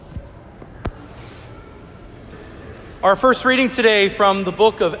Our first reading today from the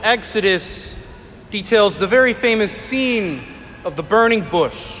book of Exodus details the very famous scene of the burning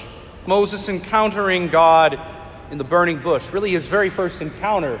bush. Moses encountering God in the burning bush, really his very first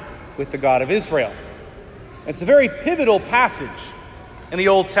encounter with the God of Israel. It's a very pivotal passage in the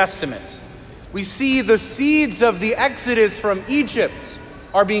Old Testament. We see the seeds of the Exodus from Egypt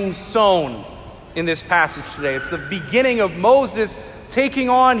are being sown in this passage today. It's the beginning of Moses taking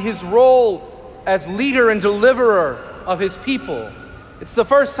on his role as leader and deliverer of his people. It's the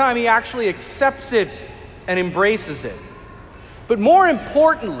first time he actually accepts it and embraces it. But more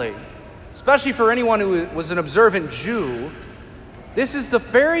importantly, especially for anyone who was an observant Jew, this is the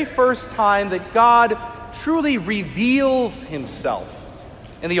very first time that God truly reveals himself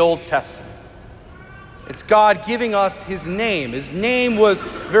in the Old Testament. It's God giving us his name. His name was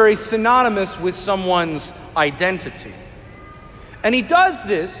very synonymous with someone's identity. And he does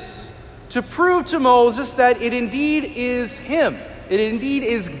this to prove to Moses that it indeed is him. It indeed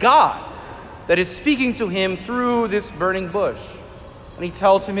is God that is speaking to him through this burning bush. And he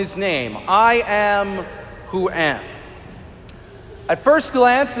tells him his name, I am who am. At first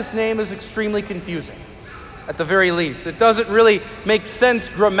glance, this name is extremely confusing, at the very least. It doesn't really make sense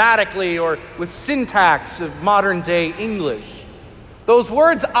grammatically or with syntax of modern day English. Those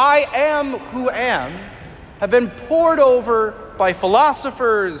words, I am who am, have been pored over by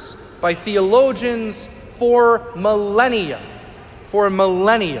philosophers, by theologians for millennia.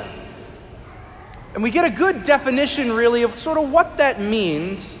 And we get a good definition, really, of sort of what that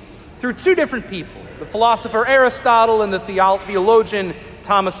means through two different people, the philosopher Aristotle and the theologian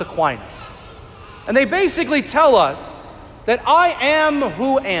Thomas Aquinas. And they basically tell us that I am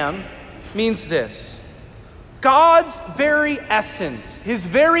who am means this: God's very essence, his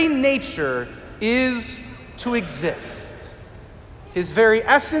very nature is to exist. His very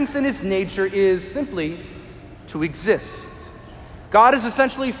essence and his nature is simply to exist. God is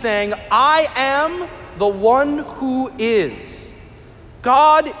essentially saying, I am the one who is.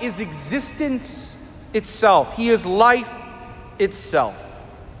 God is existence itself. He is life itself.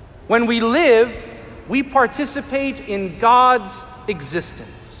 When we live, we participate in God's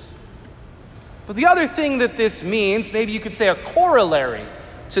existence. But the other thing that this means, maybe you could say a corollary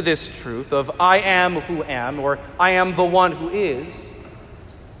to this truth of I am who am, or I am the one who is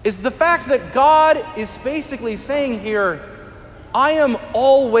the fact that God is basically saying here, I am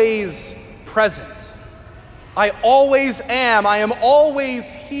always present. I always am. I am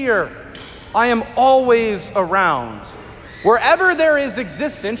always here. I am always around. Wherever there is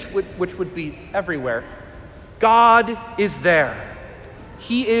existence, which would be everywhere, God is there.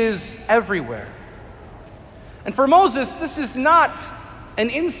 He is everywhere. And for Moses, this is not an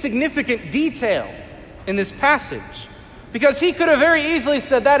insignificant detail in this passage, because he could have very easily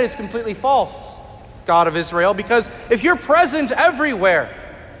said that is completely false, God of Israel, because if you're present everywhere,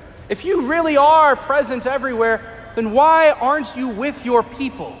 if you really are present everywhere, then why aren't you with your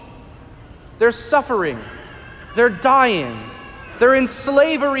people? They're suffering, they're dying, they're in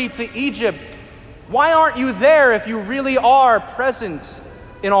slavery to Egypt. Why aren't you there if you really are present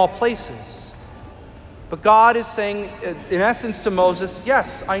in all places? But God is saying, in essence, to Moses,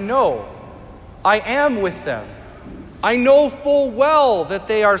 yes, I know. I am with them. I know full well that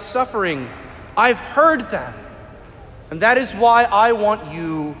they are suffering. I've heard them. And that is why I want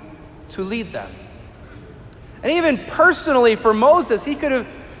you to lead them. And even personally for Moses, he could have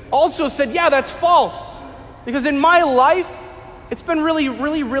also said, yeah, that's false. Because in my life, it's been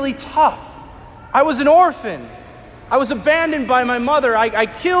really tough. I was an orphan. I was abandoned by my mother. I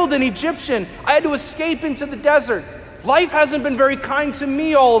killed an Egyptian. I had to escape into the desert. Life hasn't been very kind to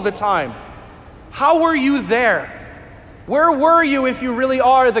me all the time. How were you there? Where were you if you really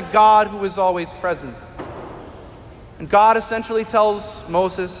are the God who is always present? And God essentially tells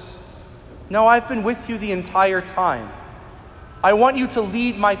Moses, no, I've been with you the entire time. I want you to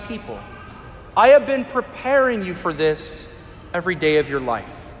lead my people. I have been preparing you for this every day of your life.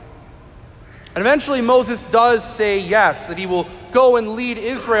 And eventually Moses does say yes, that he will go and lead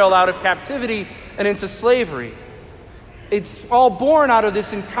Israel out of captivity and into slavery. It's all born out of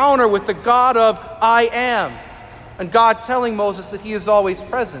this encounter with the God of I am, and God telling Moses that he is always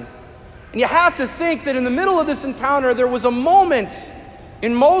present. And you have to think that in the middle of this encounter, there was a moment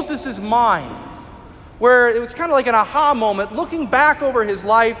in Moses' mind where it was kind of like an aha moment, looking back over his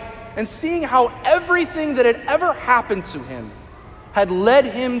life and seeing how everything that had ever happened to him had led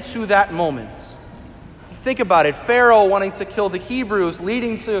him to that moment. Think about it. Pharaoh wanting to kill the Hebrews,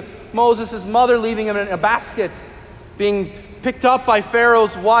 leading to Moses' mother leaving him in a basket, being picked up by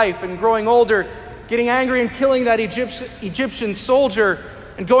Pharaoh's wife and growing older, getting angry and killing that Egyptian soldier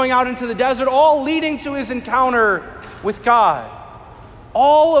and going out into the desert, all leading to his encounter with God.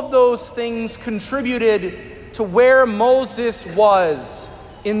 All of those things contributed to where Moses was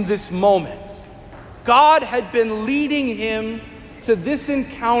in this moment. God had been leading him to this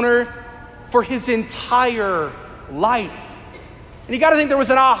encounter for his entire life. And you got to think there was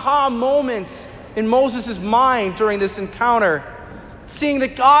an aha moment in Moses' mind during this encounter, seeing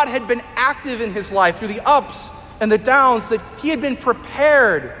that God had been active in his life through the ups and the downs, that he had been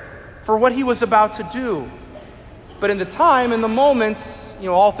prepared for what he was about to do. But in the time, in the moments,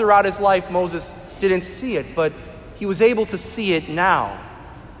 all throughout his life, Moses didn't see it, but he was able to see it now.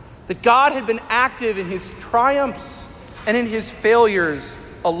 That God had been active in his triumphs and in his failures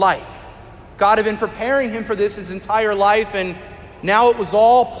alike. God had been preparing him for this his entire life, and now it was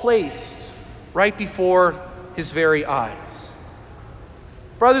all placed right before his very eyes.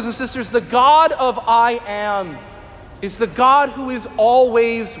 Brothers and sisters, the God of I Am is the God who is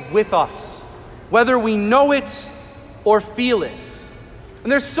always with us, whether we know it or feel it.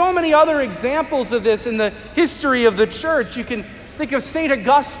 And there's so many other examples of this in the history of the church. You can think of St.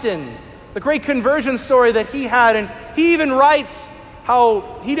 Augustine, the great conversion story that he had, and he even writes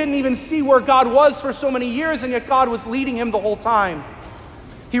how he didn't even see where God was for so many years, and yet God was leading him the whole time.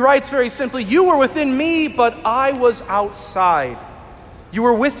 He writes very simply, "You were within me, but I was outside. You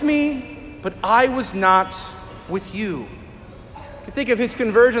were with me, but I was not with you." You think of his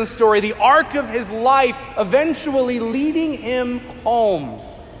conversion story, the arc of his life eventually leading him home,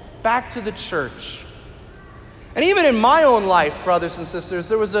 back to the church. And even in my own life, brothers and sisters,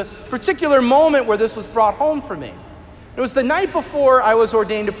 there was a particular moment where this was brought home for me. It was the night before I was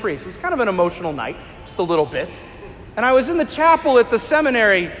ordained a priest. It was kind of an emotional night, just a little bit. And I was in the chapel at the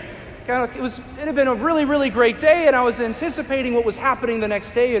seminary. It had been a really, really great day, and I was anticipating what was happening the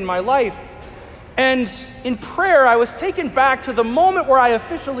next day in my life. And in prayer, I was taken back to the moment where I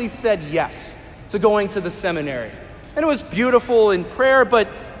officially said yes to going to the seminary. And it was beautiful in prayer, but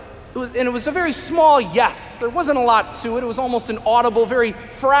it was a very small yes. There wasn't a lot to it. It was almost an audible, very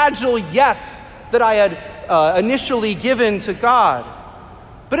fragile yes that I had initially given to God.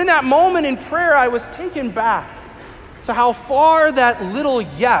 But in that moment in prayer, I was taken back to how far that little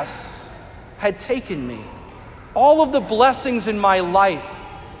yes had taken me. All of the blessings in my life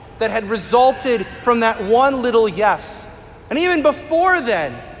that had resulted from that one little yes. And even before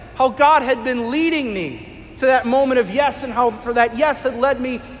then, how God had been leading me to that moment of yes, and how for that yes had led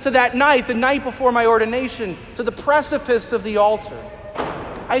me to that night, the night before my ordination, to the precipice of the altar.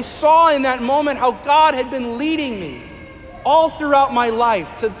 I saw in that moment how God had been leading me all throughout my life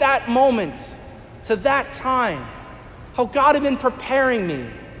to that moment, to that time. How God had been preparing me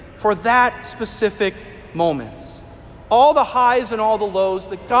for that specific moment. All the highs and all the lows,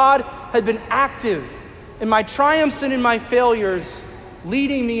 that God had been active in my triumphs and in my failures,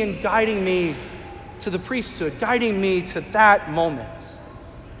 leading me and guiding me to the priesthood, guiding me to that moment.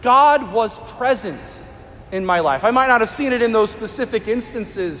 God was present in my life. I might not have seen it in those specific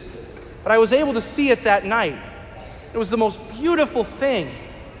instances, but I was able to see it that night. It was the most beautiful thing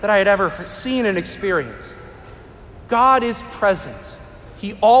that I had ever seen and experienced. God is present.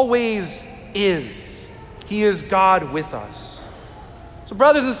 He always is. He is God with us. So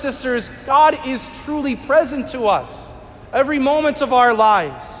brothers and sisters, God is truly present to us every moment of our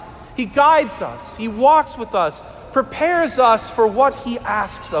lives. He guides us. He walks with us, prepares us for what he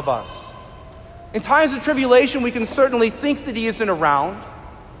asks of us. In times of tribulation, we can certainly think that he isn't around,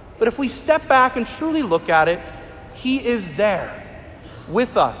 but if we step back and truly look at it, he is there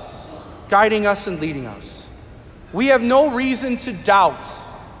with us, guiding us and leading us. We have no reason to doubt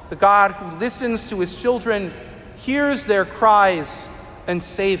the God who listens to his children, hears their cries, and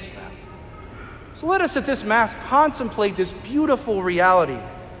saves them. So let us at this Mass contemplate this beautiful reality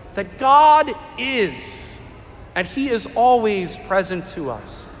that God is, and he is always present to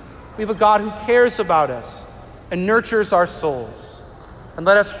us. We have a God who cares about us and nurtures our souls. And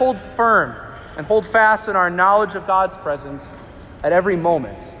let us hold firm and hold fast in our knowledge of God's presence at every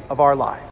moment of our lives.